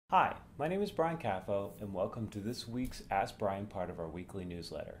Hi, my name is Brian Caffo, and welcome to this week's Ask Brian part of our weekly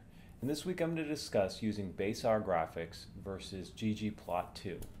newsletter. And this week I'm going to discuss using base R graphics versus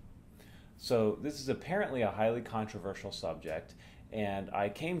ggplot2. So this is apparently a highly controversial subject, and I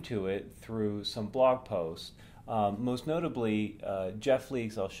came to it through some blog posts, most notably Jeff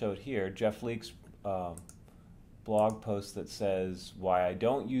Leake's. I'll show it here, Jeff Leake's blog post that says why I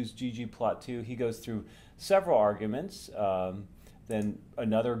don't use ggplot2. He goes through several arguments. Then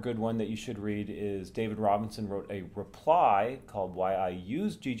another good one that you should read is David Robinson wrote a reply called Why I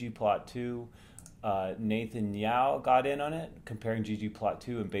Use ggplot2. Nathan Yao got in on it, comparing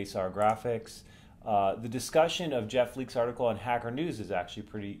ggplot2 and base R graphics. The discussion of Jeff Leake's article on Hacker News is actually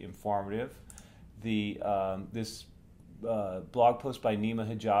pretty informative. This blog post by Nima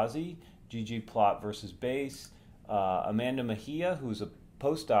Hijazi, ggplot versus base. Amanda Mejia, who's a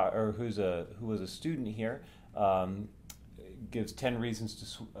postdoc or who was a student here, gives 10 reasons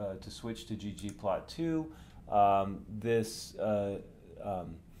to switch to ggplot2. This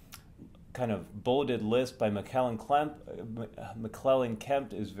kind of bulleted list by McClellan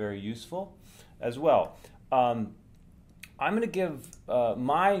Kemp is very useful as well. I'm going to give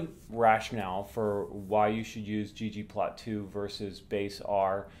my rationale for why you should use ggplot2 versus base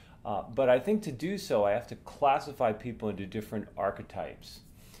R, but I think to do so I have to classify people into different archetypes.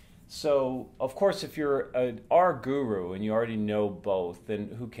 So, of course, if you're an R guru and you already know both,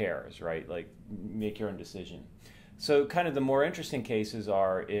 then who cares, right? Like, make your own decision. So, kind of the more interesting cases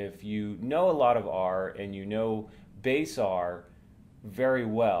are if you know a lot of R and you know base R very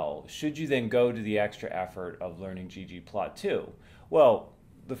well, should you then go to the extra effort of learning ggplot2? Well,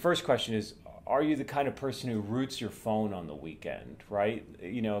 the first question is, are you the kind of person who roots your phone on the weekend, right?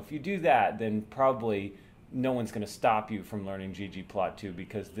 You know, if you do that, then probably no one's going to stop you from learning ggplot2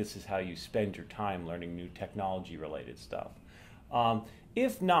 because this is how you spend your time learning new technology-related stuff.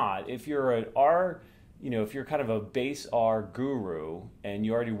 If not, if you're an R, if you're kind of a base R guru and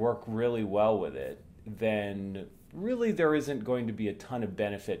you already work really well with it, then really there isn't going to be a ton of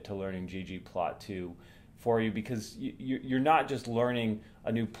benefit to learning ggplot2 for you because you're not just learning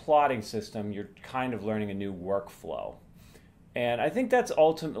a new plotting system, you're kind of learning a new workflow. And I think that's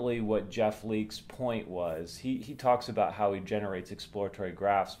ultimately what Jeff Leake's point was. He talks about how he generates exploratory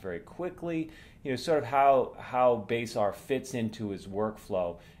graphs very quickly, sort of how base R fits into his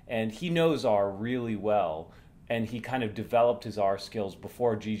workflow. And he knows R really well, and he kind of developed his R skills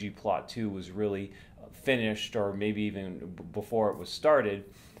before ggplot2 was really finished, or maybe even before it was started.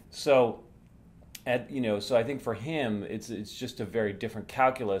 So so I think for him, it's just a very different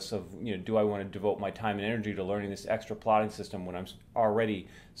calculus of, do I want to devote my time and energy to learning this extra plotting system when I'm already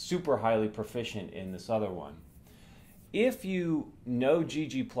super highly proficient in this other one? If you know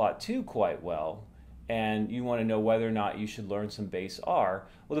ggplot2 quite well, and you want to know whether or not you should learn some base R,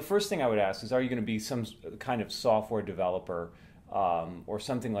 well, the first thing I would ask is, are you going to be some kind of software developer or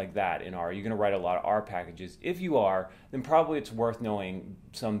something like that in R? Are you going to write a lot of R packages? If you are, then probably it's worth knowing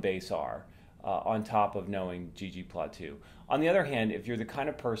some base R. On top of knowing ggplot2. On the other hand, if you're the kind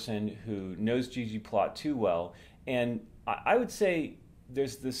of person who knows ggplot2 well, and I would say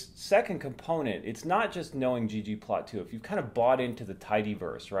there's this second component, it's not just knowing ggplot2. If you've kind of bought into the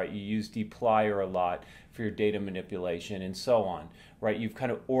tidyverse, right, you use dplyr a lot for your data manipulation and so on, right, you've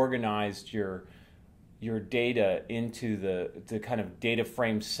kind of organized your data into the kind of data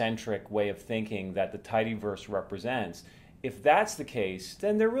frame centric way of thinking that the tidyverse represents. If that's the case,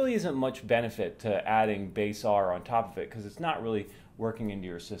 then there really isn't much benefit to adding base R on top of it because it's not really working into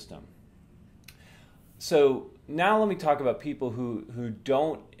your system. So now let me talk about people who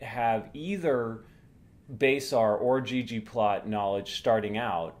don't have either base R or ggplot knowledge starting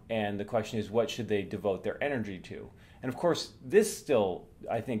out, and the question is, what should they devote their energy to? And of course, this still,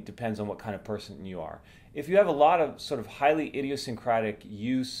 I think, depends on what kind of person you are. If you have a lot of sort of highly idiosyncratic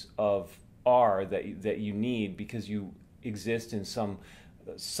use of R that you need because you exist in some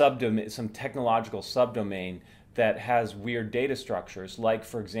subdomain, some technological subdomain that has weird data structures, like,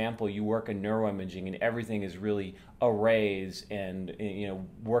 for example, you work in neuroimaging and everything is really arrays and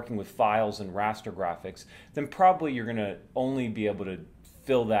working with files and raster graphics, then probably you're going to only be able to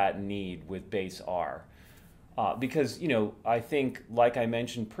fill that need with base R. Because I think, like I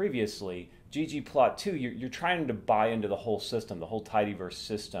mentioned previously, ggplot2, you're trying to buy into the whole system, the whole tidyverse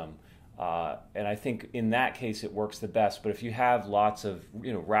system. And I think in that case it works the best. But if you have lots of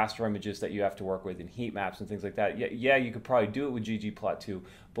raster images that you have to work with and heat maps and things like that, yeah, you could probably do it with ggplot2.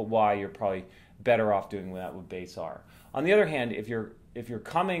 But why? You're probably better off doing that with base R. On the other hand, if you're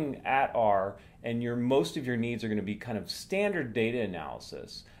coming at R and most of your needs are going to be kind of standard data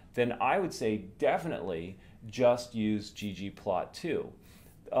analysis, then I would say definitely just use ggplot2.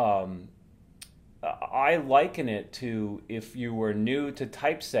 I liken it to if you were new to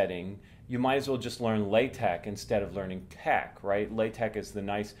typesetting, you might as well just learn LaTeX instead of learning Tech, right? LaTeX is the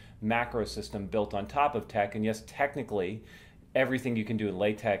nice macro system built on top of Tech, and yes, technically, everything you can do in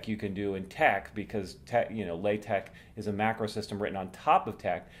LaTeX you can do in Tech because LaTeX is a macro system written on top of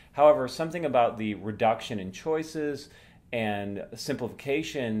Tech. However, something about the reduction in choices and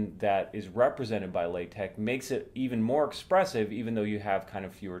simplification that is represented by LaTeX makes it even more expressive, even though you have kind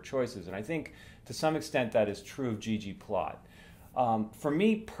of fewer choices. And I think to some extent that is true of ggplot. For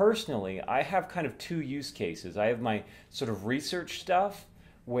me personally, I have kind of two use cases. I have my sort of research stuff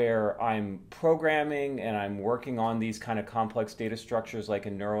where I'm programming and I'm working on these kind of complex data structures like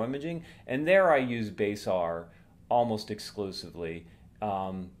in neuroimaging, and there I use base R almost exclusively.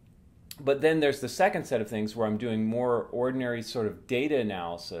 But then there's the second set of things where I'm doing more ordinary sort of data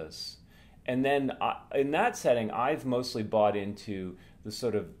analysis. And then in that setting, I've mostly bought into the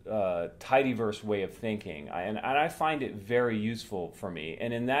sort of tidyverse way of thinking. And I find it very useful for me.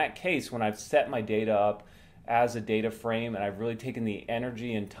 And in that case, when I've set my data up as a data frame and I've really taken the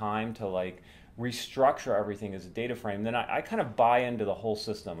energy and time to like restructure everything as a data frame, then I kind of buy into the whole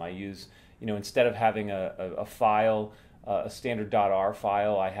system. I use, instead of having a file, a standard .r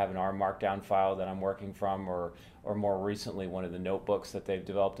file, I have an R Markdown file that I'm working from, or more recently one of the notebooks that they've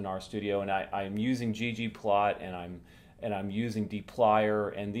developed in RStudio, and I'm using ggplot and I'm using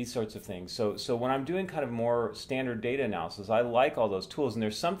dplyr and these sorts of things. So when I'm doing kind of more standard data analysis, I like all those tools, and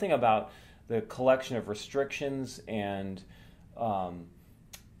there's something about the collection of restrictions and an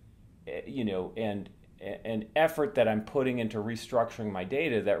effort that I'm putting into restructuring my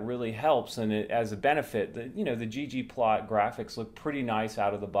data that really helps. And as a benefit, the ggplot graphics look pretty nice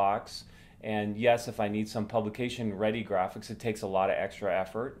out of the box. And yes, if I need some publication-ready graphics, it takes a lot of extra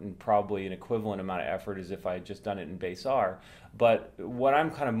effort, and probably an equivalent amount of effort as if I had just done it in base R. But what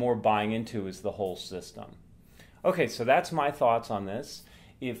I'm kind of more buying into is the whole system. Okay, so that's my thoughts on this.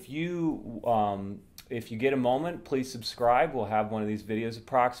 If you get a moment, please subscribe. We'll have one of these videos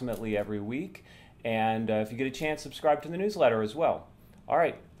approximately every week. And if you get a chance, subscribe to the newsletter as well. All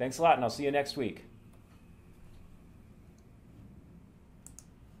right, thanks a lot, and I'll see you next week.